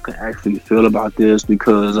I can actually feel about this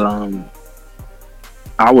because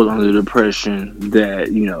I was under the impression that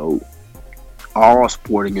all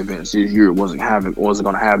sporting events this year wasn't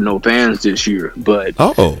going to have no fans this year. But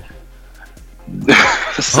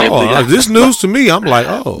this news to me, I'm like,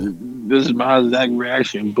 this is my exact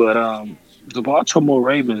reaction. But the Baltimore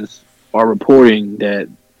Ravens are reporting that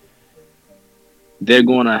they're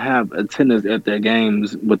going to have attendance at their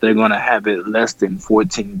games, but they're going to have it less than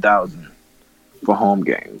 14,000 for home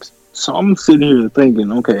games. So I'm sitting here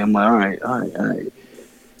thinking, okay, I'm like, all right.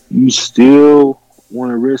 You still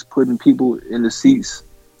want to risk putting people in the seats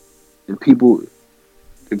and people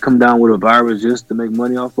to come down with a virus just to make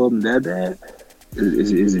money off of them that bad?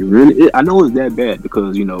 Is it really? I know it's that bad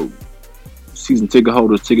because, season ticket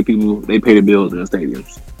holders, ticket people, they pay the bills in the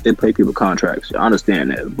stadiums. They pay people contracts. I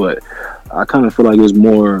understand that, but I kind of feel like it's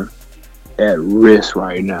more at risk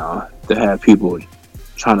right now to have people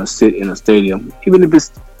trying to sit in a stadium, even if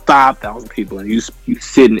it's 5,000 people, and you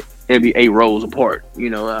sitting every 8 rows apart. You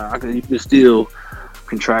can still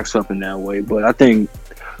contract something that way. But I think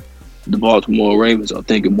the Baltimore Ravens are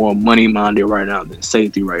thinking more money minded right now than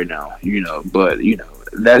safety right now. But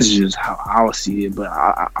that's just how I see it. But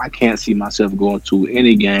I can't see myself going to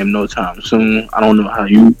any game no time soon. I don't know how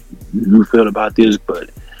you feel about this, but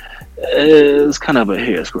it's kind of a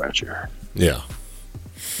head scratcher. Yeah.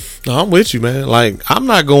 No, I'm with you, man. Like, I'm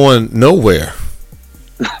not going nowhere.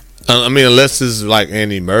 I mean, unless it's like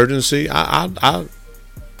an emergency, I'm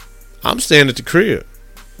staying at the crib.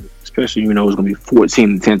 Especially, it's going to be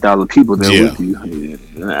 14 to 10,000 people there with you.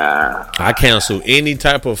 I cancel any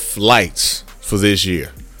type of flights for this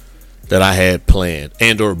year that I had planned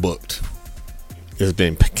and or booked. It's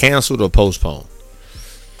been canceled or postponed.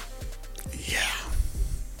 Yeah.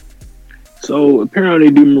 So apparently,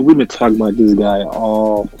 we've been talking about this guy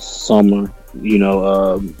all summer.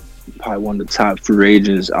 Probably one of the top free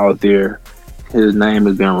agents out there. His name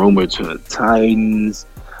has been rumored to the Titans,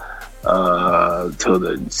 to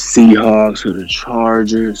the Seahawks, to the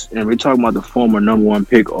Chargers, and we're talking about the former number 1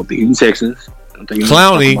 pick of the Houston Texans.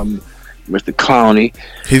 Clowney. Mr. Clowney.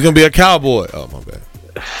 He's gonna be a Cowboy. Oh, my bad.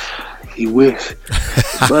 He wish,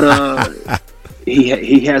 but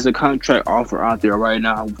he has a contract offer out there right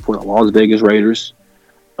now for the Las Vegas Raiders.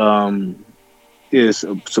 Is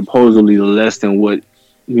supposedly less than what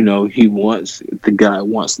he wants. The guy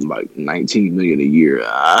wants like $19 million a year.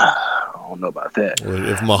 I don't know about that. Well,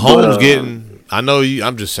 if Mahomes I know you.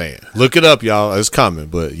 I'm just saying. Look it up, y'all. It's coming.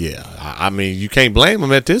 But yeah, I mean, you can't blame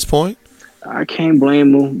him at this point. I can't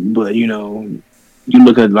blame him, but you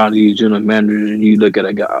look at a lot of these general managers and you look at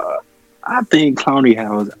a guy. I think Clowney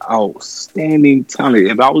has outstanding talent.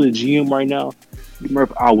 If I was a GM right now,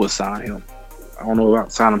 Murph, I would sign him. I don't know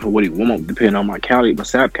about signing him for what he wants, depending on my salary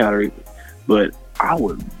calorie, but I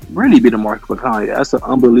would really be the market for Clowney. That's an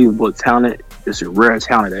unbelievable talent. It's a rare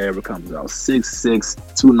talent that ever comes out.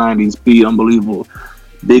 6'6", 290 speed, unbelievable.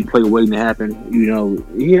 Big play waiting to happen.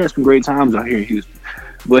 He has some great times out here in Houston.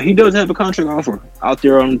 But he does have a contract offer out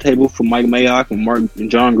there on the table for Mike Mayock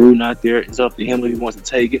and John Gruden out there. It's up to him if he wants to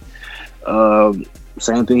take it.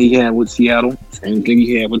 Same thing he had with Seattle. Same thing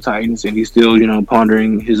he had with Titans. And he's still,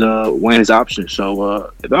 pondering weighing his options.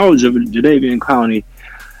 So if I was Jadeveon Clowney,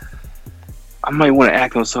 I might want to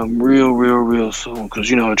act on something real soon. Because,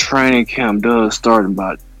 training camp does start in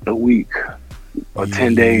about a week or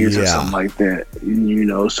 10 days or something like that.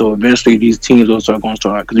 So eventually these teams will start going to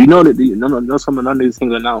start. Because that none of these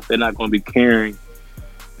teams announced they're not going to be carrying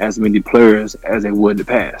as many players as they would in the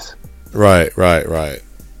past. Right.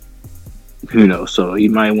 So he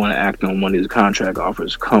might want to act on one of his contract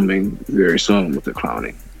offers coming very soon with the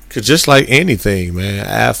Clowney. Because just like anything, man,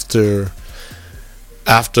 after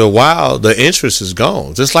a while, the interest is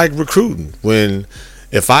gone. Just like recruiting.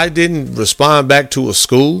 If I didn't respond back to a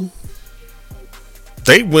school,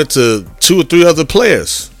 they went to 2 or 3 other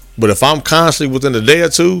players. But if I'm constantly within a day or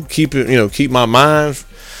two, keep my mind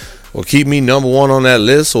or keep me number 1 on that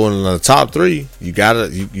list or in the top 3, you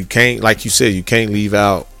can't, like you said, you can't leave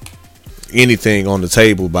out anything on the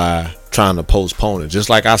table by trying to postpone it. Just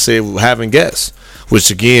like I said, having guests, which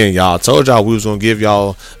again, y'all, I told y'all we was gonna give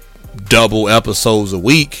y'all double episodes a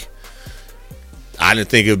week. I didn't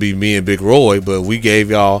think it would be me and Big Roy, but we gave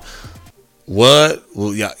y'all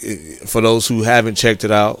for those who haven't checked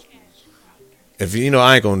it out. If I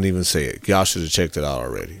ain't gonna even say it. Y'all should have checked it out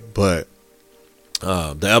already. But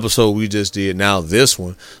the episode we just did, now this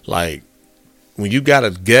one, like when you got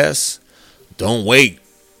a guest, don't wait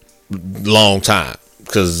long time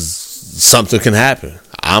because something can happen.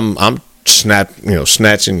 I'm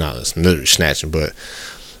snatching, not it's literally snatching, but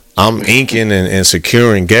I'm inking and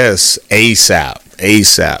securing guests ASAP.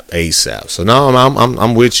 So no,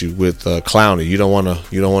 I'm with you with Clowney. You don't want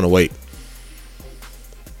to wait.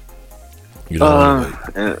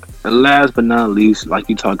 And last but not least, like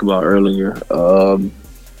you talked about earlier,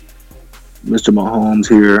 Mr. Mahomes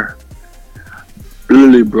here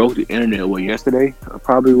literally broke the internet. Yesterday?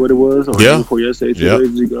 Probably what it was, or before yesterday, 2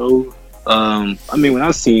 days ago. When I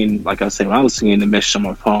was seeing the message on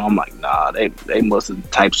my phone, I'm like, nah, they must have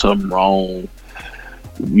typed something wrong.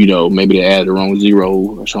 Maybe they added the wrong 0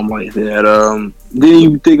 or something like that. Then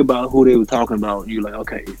you think about who they were talking about. You're like,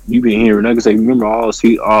 okay, you've been hearing. Like I say, remember all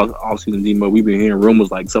season D-Mo, we've been hearing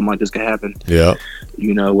rumors like something like this could happen. Yeah.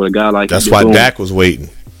 With a guy like that's why Dak was waiting.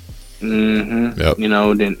 Mm-hmm. Yep.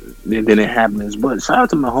 Then it happens. But shout out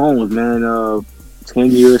to Mahomes, man.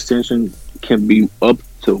 10-year extension can be up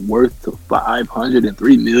to worth to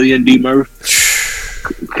 $503 million. D-Murph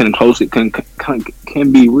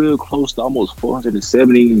can be real close to almost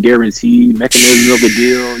 470 guaranteed. Mechanism of the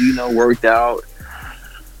deal, worked out.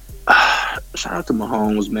 Shout out to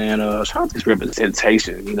Mahomes, man. Shout out to his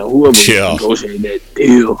representation. You know, whoever Yeah. negotiated that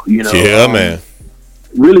deal. You know, Yeah, man.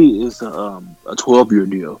 Really, it's a 12-year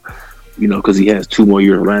deal. You know, because he has 2 more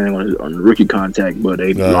years remaining on the rookie contract, but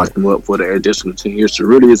they Right. locked him up for the additional 10 years. So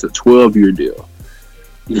really, it's a 12-year deal.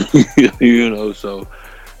 You know, so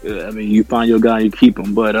I mean, you find your guy, you keep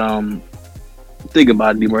him. But think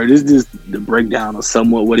about it, D-Murray. This is just the breakdown of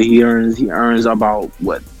somewhat what he earns. He earns about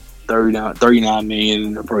what 39 million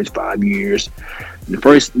in the first 5 years.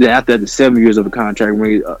 After the 7 years of a contract,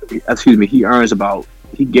 he earns about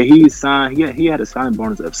he had a signing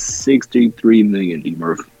bonus of 63 million, D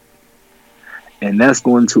Murphy, and that's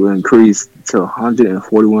going to increase to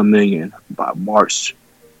 141 million by March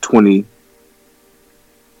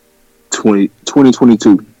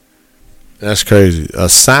 2022. That's crazy.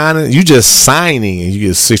 You just signing and you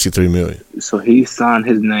get 63 million. So he signed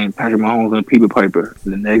his name, Patrick Mahomes, on a piece of paper.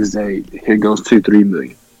 The next day, here goes 63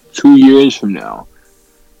 million. 2 years from now,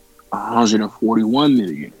 141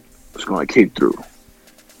 million is going to kick through.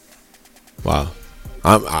 Wow.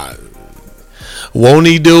 Won't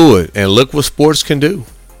he do it? And look what sports can do.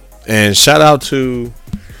 And shout out to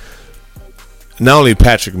not only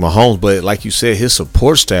Patrick Mahomes, but like you said, his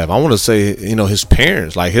support staff. I want to say, his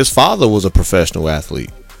parents. Like, his father was a professional athlete.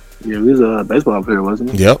 Yeah, he was a baseball player,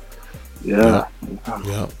 wasn't he? Yep. Yeah.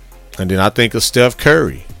 Yep. And then I think of Steph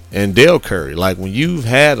Curry and Dale Curry. Like, when you've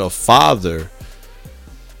had a father,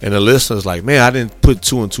 and the listeners like, man, I didn't put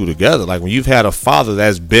 2 and 2 together. Like, when you've had a father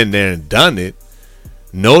that's been there and done it,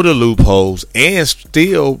 know the loopholes, and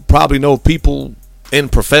still probably know people in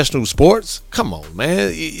professional sports, come on, man.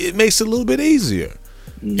 It makes it a little bit easier.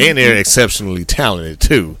 Mm-hmm. And they're exceptionally talented,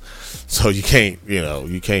 too. So you can't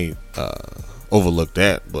overlook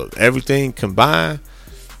that. But everything combined,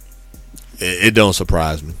 it don't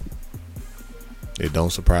surprise me. It don't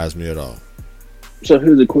surprise me at all. So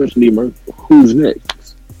here's the question, D-Murph. Who's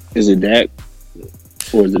next? Is it Dak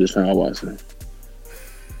or is it Deshaun Watson?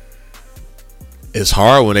 It's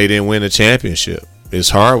hard when they didn't win a championship. It's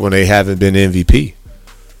hard when they haven't been MVP.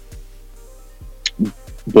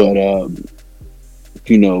 But,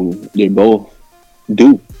 they both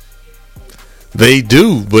do. They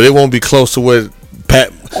do, but it won't be close to what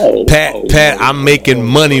Pat, I'm making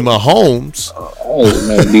money Mahomes.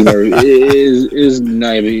 No, D-Murray. It's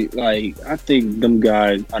not even, like, I think them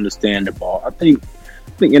guys understand the ball. I think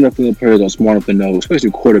NFL players are smart enough to know,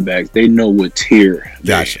 especially quarterbacks, they know what tier.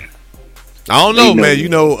 Gotcha. I don't know,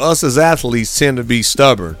 man. Us as athletes tend to be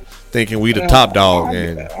stubborn, thinking we the top dog.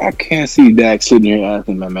 I can't see Dak sitting here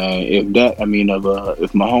asking, man, if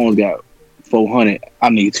Mahomes got 400, I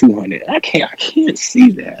need 200. I can't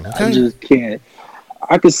see that. Okay. I just can't.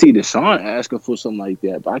 I could see Deshaun asking for something like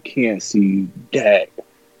that, but I can't see Dak.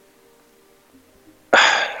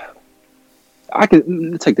 I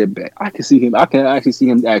can take that back. I can see him. I can actually see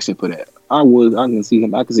him asking for that. I can see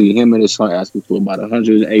him. I can see him and Deshaun asking for about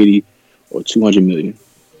 180 or 200 million.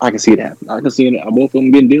 I can see it happen. I can see both of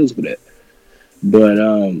them getting deals for that. But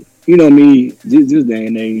me, this day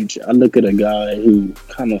and age, I look at a guy who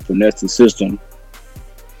kind of finessed the system.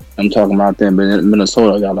 I'm talking about them, but in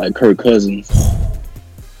Minnesota, a guy like Kirk Cousins.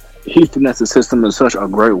 He finessed the system in such a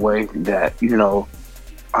great way that I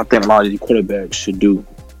think a lot of these quarterbacks should do.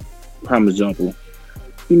 Prime example,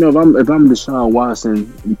 if I'm Deshaun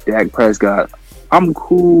Watson, Dak Prescott, I'm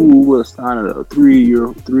cool with signing a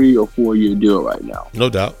 3 or 4 year deal right now. No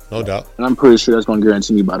doubt. And I'm pretty sure that's going to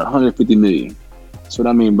guarantee me about 150 million. So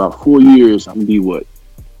that means about 4 years, I'm going to be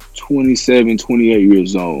 27, 28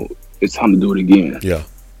 years old. It's time to do it again. Yeah.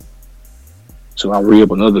 So I'll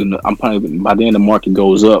re-up another. I'm probably, by then the market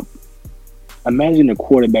goes up. Imagine the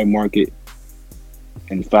quarterback market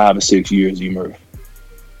in 5 or 6 years, Murph.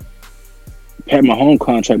 Pat Mahomes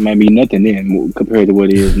contract might be nothing then compared to what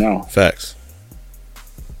it is now. Facts.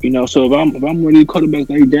 So if I'm one of these quarterbacks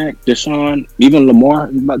like Dak, Deshaun, even Lamar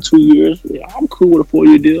in about 2 years, I'm cool with a 4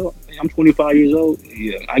 year deal. I'm 25 years old.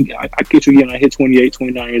 Yeah, I get you again. I hit 28,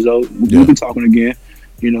 29 years old. We'll be talking again.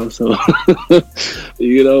 So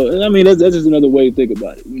I mean that's just another way to think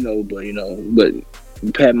about it. But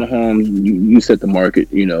Pat Mahomes, you set the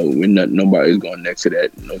market. Nobody's going next to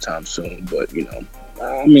that no time soon. But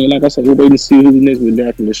I mean, like I said, we'll wait and see who's next with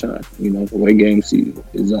Dak and Deshaun. The way game season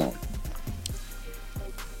is on.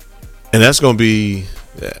 And that's going to be,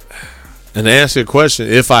 and to answer your question,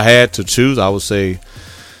 if I had to choose, I would say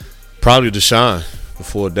probably Deshaun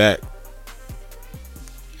before Dak.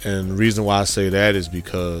 And the reason why I say that is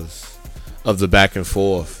because of the back and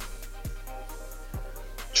forth.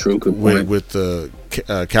 True, good point. With the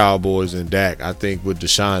Cowboys and Dak. I think with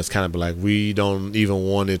Deshaun, it's kind of like we don't even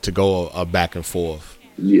want it to go a back and forth.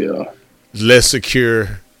 Yeah. Let's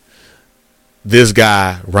secure this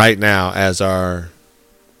guy right now as our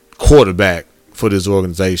quarterback for this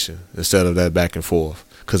organization instead of that back and forth.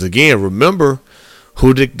 Because, again, remember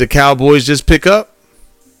who did the Cowboys just pick up?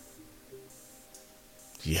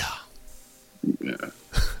 Yeah.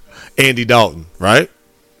 Andy Dalton, right?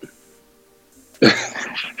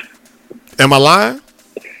 Am I lying?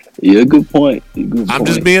 Yeah, good point. I'm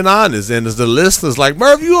just being honest. And as the listeners like,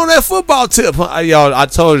 Murph, you on that football tip? Y'all, I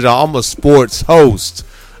told y'all I'm a sports host.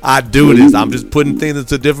 I do this. I'm just putting things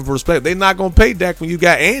into different perspective. They're not going to pay Dak when you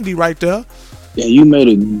got Andy right there. Yeah, you made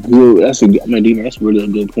a good. That's really a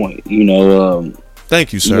good point.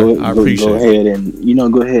 Thank you, sir. I appreciate go it. ahead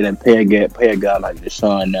and go ahead and pay a guy like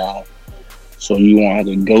Deshaun now, so you won't have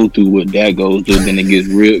to go through what that goes through. Then it gets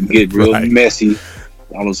real Right. messy.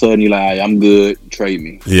 All of a sudden, you're like, I'm good. Trade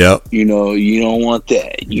me. Yep. You don't want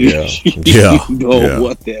that. You don't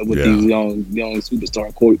want that with these young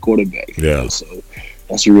superstar quarterbacks. Yeah. So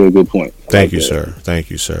that's a real good point. Thank you, sir. Thank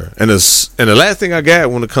you, sir. And the last thing I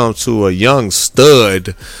got when it comes to a young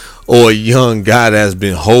stud or a young guy that's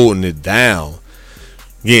been holding it down,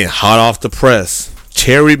 again, hot off the press,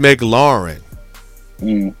 Terry McLaurin.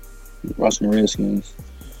 Washington Redskins.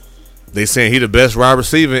 They saying he the best wide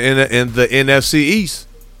receiver in the NFC East.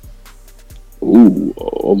 Ooh,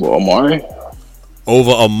 over Amari?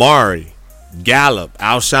 Over Amari, Gallup,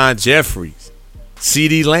 Alshon Jeffries,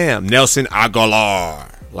 CeeDee Lamb, Nelson Aguilar.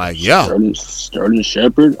 Like, yeah. Sterling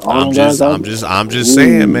Shepard. I'm just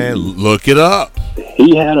saying, man, look it up.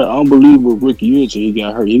 He had an unbelievable rookie year till he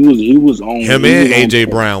got hurt. He was on him and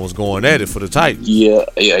AJ Brown was going at it for the Titans. Yeah,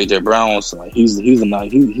 AJ Brown was like he's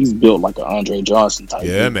built like an Andre Johnson type.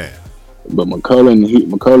 Yeah, man. But McCullen,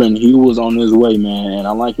 he was on his way, man, and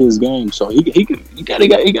I like his game. So he got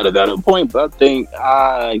a valid point. But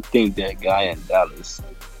I think that guy in Dallas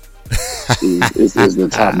is the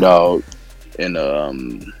top dog in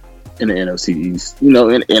the NFC East.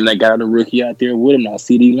 And they got a rookie out there with him now,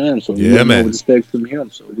 CeeDee Lamb. So yeah, man, respect from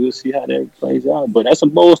him. So we'll see how that plays out. But that's a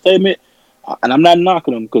bold statement. And I'm not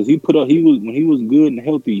knocking him because when he was good and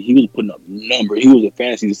healthy, he was putting up numbers. He was a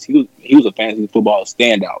fantasy football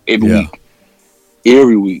standout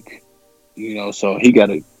every week. So he got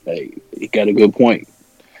a good point.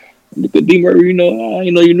 Look at D Murray, I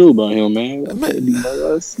know you knew about him, man.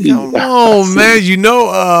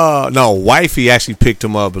 No, Wifey actually picked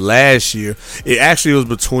him up last year. It actually was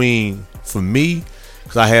between, for me,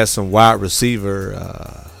 because I had some wide receiver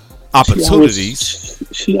opportunities.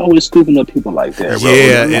 She always scooping up people like that, bro.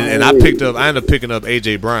 Yeah, and I ended up picking up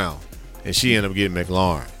AJ Brown, and she ended up getting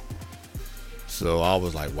McLaurin. So I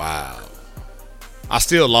was like, wow. I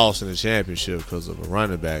still lost in the championship because of a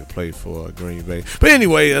running back played for Green Bay. But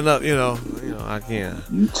anyway, enough. I can't.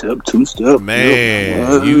 UTEP two-step,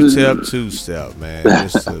 man. UTEP two-step, man.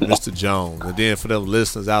 Mr. Jones. And then for them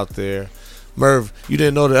listeners out there, Merv, you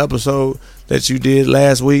didn't know the episode that you did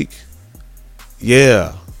last week?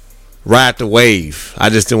 Yeah. Ride the wave. I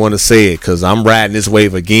just didn't want to say it because I'm riding this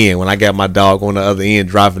wave again when I got my dog on the other end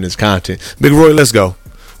dropping this content. Big Roy, let's go.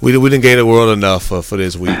 We didn't gave the world enough for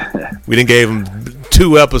this week. We didn't gave him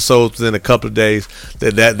 2 episodes in a couple of days.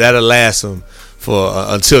 That'll last him for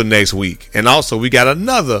until next week. And also, we got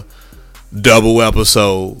another double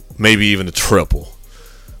episode, maybe even a triple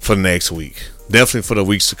for next week. Definitely for the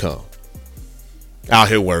weeks to come. Out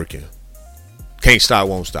here working. Can't stop,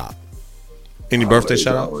 won't stop. Any birthday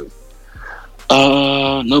shout out?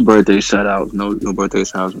 No birthday shout outs. No birthday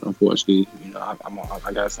shout outs, unfortunately. I'm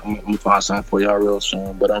gonna find something for y'all real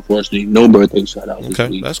soon. But unfortunately, no birthday shout outs.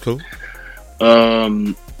 Okay, that's cool.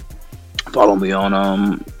 Follow me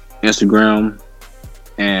on Instagram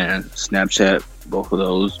and Snapchat, both of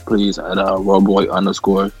those, please, at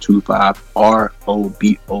Roboy_25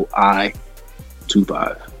 ROBOI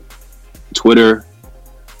 25. Twitter,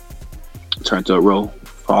 Turned Up Row.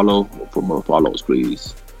 Follow for more follows,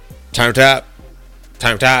 please. Turned up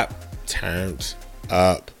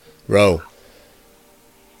row.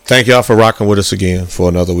 Thank y'all for rocking with us again for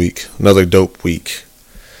another week, another dope week,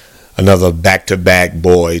 another back-to-back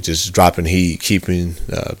boy just dropping heat, keeping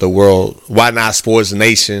the world, Why Not Sports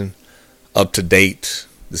Nation, up to date.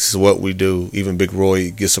 This is what we do. Even Big Roy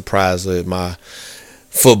gets surprised at my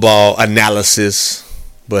football analysis,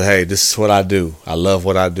 but hey, this is what I do. I love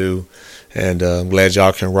what I do, and I'm glad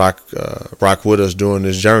y'all can rock with us during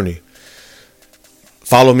this journey.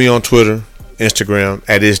 Follow me on Twitter, Instagram,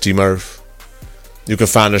 at IsDMurph. You can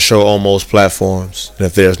find the show on most platforms. And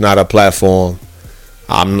if there's not a platform,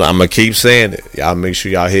 I'm going to keep saying it. Y'all make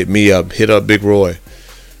sure y'all hit me up. Hit up Big Roy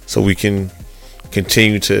so we can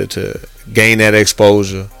continue to gain that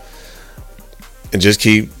exposure and just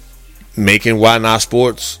keep making Why Not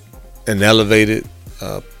Sports an elevated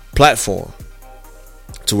platform.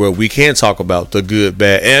 to where we can talk about the good,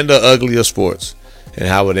 bad, and the ugly of sports and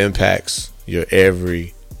how it impacts your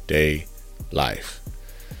everyday life.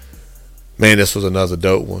 Man, this was another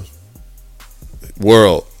dope one.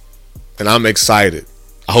 World. And I'm excited.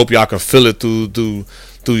 I hope y'all can feel it through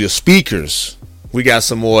your speakers. We got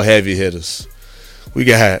some more heavy hitters. We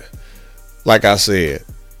got, like I said,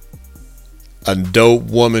 a dope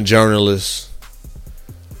woman journalist,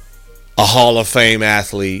 a Hall of Fame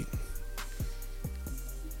athlete,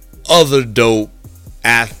 other dope,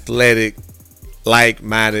 athletic,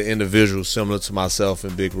 like-minded individuals similar to myself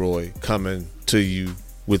and Big Roy coming to you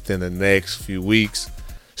within the next few weeks.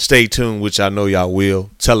 Stay tuned, which I know y'all will.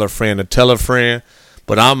 Tell a friend to tell a friend.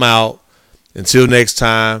 But I'm out. Until next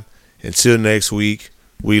time, until next week,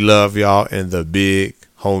 we love y'all and the big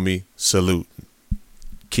homie salute.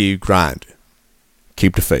 Keep grinding.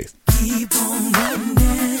 Keep the faith. Keep on running,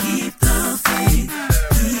 keep the faith.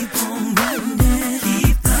 Keep on running,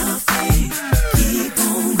 keep the faith. Keep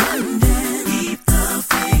on running, keep the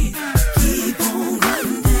faith. Keep on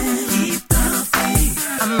running, keep the faith.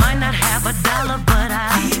 I might not have a dollar, but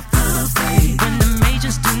I keep the faith. When the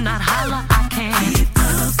majors do not holler, I can keep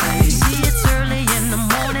the faith. See, it's early in the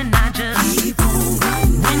morning, I just keep on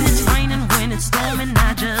running. When it's raining, when it's storming,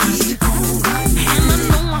 I just keep on running. And I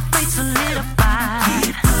know my faith solidified.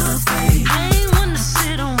 I ain't one to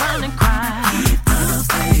sit around and cry.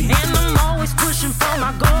 And I'm always pushing for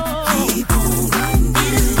my goal.